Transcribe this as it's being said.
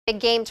Big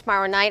game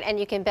tomorrow night, and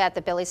you can bet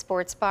the Billy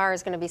Sports Bar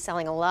is going to be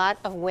selling a lot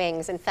of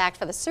wings. In fact,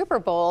 for the Super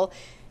Bowl,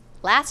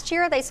 last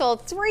year they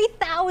sold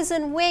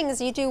 3,000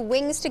 wings. You do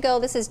wings to go.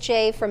 This is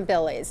Jay from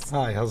Billy's.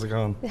 Hi, how's it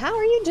going? How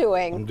are you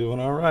doing? I'm doing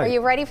all right. Are you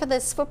ready for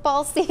this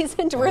football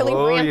season to really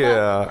ramp up?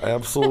 Oh yeah,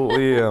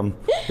 absolutely am.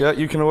 Yeah,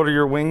 you can order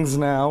your wings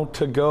now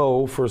to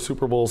go for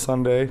Super Bowl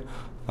Sunday.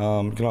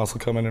 You can also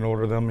come in and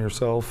order them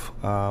yourself.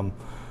 We're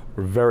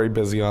very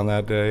busy on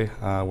that day.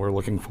 We're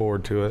looking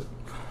forward to it.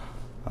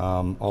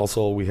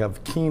 Also, we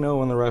have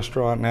Keno in the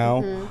restaurant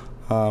now,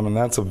 and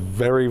that's a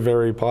very,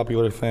 very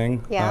popular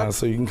thing. Yeah.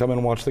 So you can come in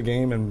and watch the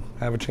game and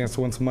have a chance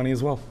to win some money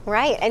as well.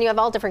 Right, and you have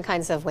all different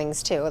kinds of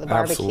wings too, the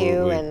barbecue.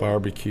 Absolutely. And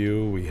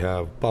barbecue, we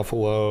have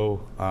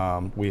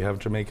buffalo, we have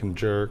Jamaican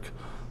jerk,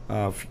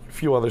 a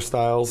few other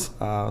styles,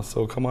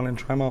 so come on and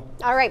try them out.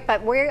 All right,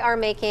 but we are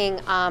making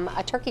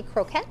a turkey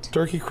croquette?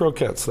 Turkey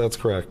croquettes, that's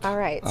correct. All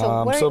right,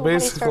 so, so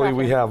basically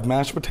we have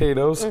mashed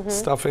potatoes,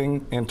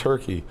 stuffing, and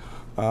turkey.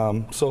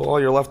 So all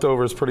your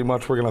leftovers, pretty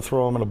much, we're going to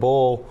throw them in a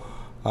bowl.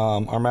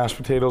 Our mashed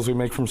potatoes we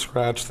make from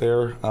scratch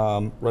there,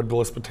 red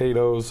bliss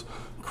potatoes,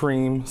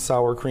 cream,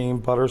 sour cream,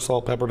 butter,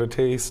 salt, pepper to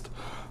taste.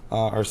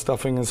 Our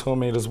stuffing is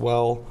homemade as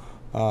well.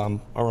 Our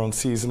own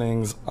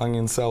seasonings,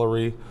 onion,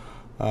 celery.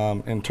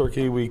 And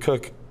turkey we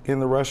cook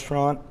in the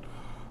restaurant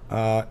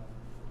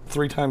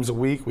 3 times a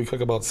week. We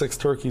cook about 6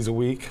 turkeys a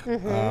week,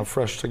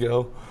 fresh to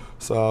go.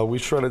 So we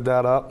shredded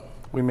that up.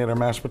 We made our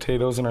mashed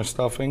potatoes and our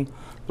stuffing.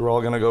 They're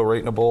all going to go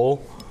right in a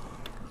bowl.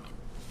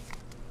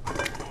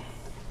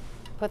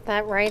 Put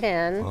that right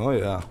in. Oh,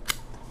 yeah.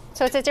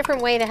 So it's a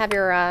different way to have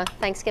your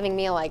Thanksgiving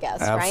meal, I guess,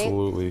 right?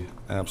 Absolutely,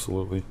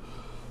 absolutely.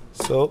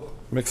 So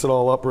mix it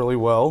all up really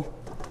well.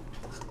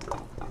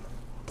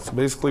 So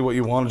basically what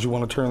you want is you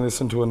want to turn this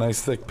into a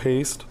nice thick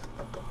paste.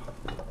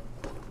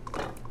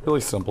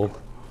 Really simple.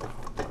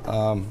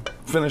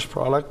 Finished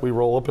product, we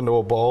roll up into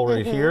a ball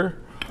right here.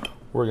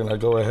 We're going to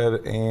go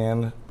ahead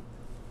and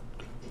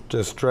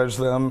just dredge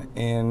them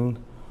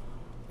in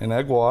an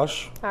egg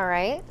wash. All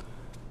right.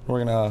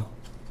 We're going to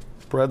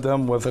bread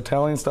them with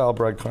Italian style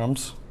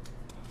breadcrumbs.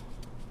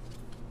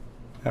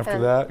 After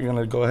that, you're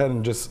going to go ahead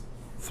and just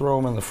throw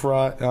them in the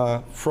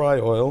fry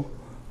oil.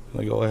 You're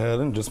going to go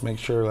ahead and just make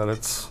sure that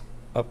it's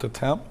up to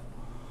temp.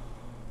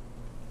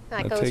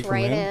 That goes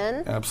right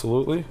in.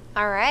 Absolutely.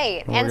 All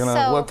right. And we're going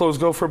to let those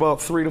go for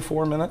about 3 to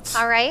 4 minutes.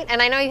 All right.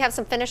 And I know you have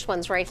some finished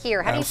ones right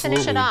here. How do you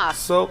finish it off?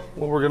 So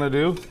what we're going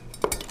to do,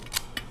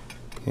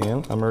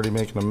 and I'm already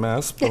making a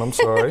mess, but I'm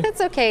sorry.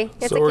 It's okay.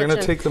 It's so we're going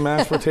to take the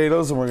mashed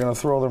potatoes and we're going to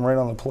throw them right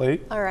on the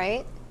plate. All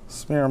right.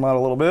 Smear them out a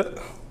little bit.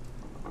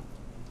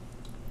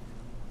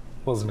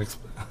 Wasn't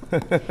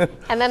expecting.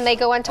 And then they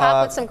go on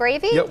top with some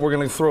gravy? Yep, we're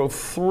going to throw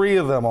 3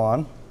 of them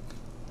on.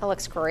 That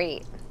looks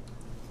great.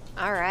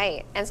 All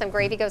right, and some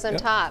gravy goes on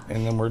top.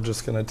 And then we're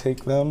just going to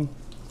take them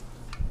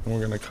and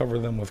we're going to cover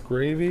them with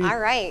gravy. All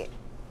right.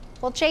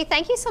 Well, Jay,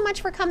 thank you so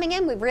much for coming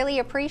in. We really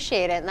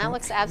appreciate it, and that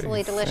looks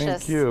absolutely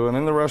delicious. Thank you. And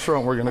in the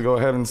restaurant, we're going to go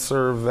ahead and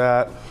serve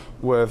that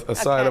with a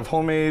side of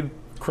homemade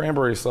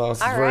cranberry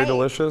sauce. It's very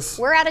delicious.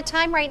 We're out of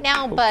time right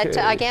now, but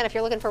again, if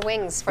you're looking for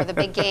wings for the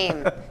big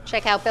game,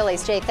 check out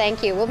Billy's. Jay,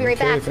 thank you. We'll be right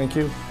back. Thank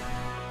you.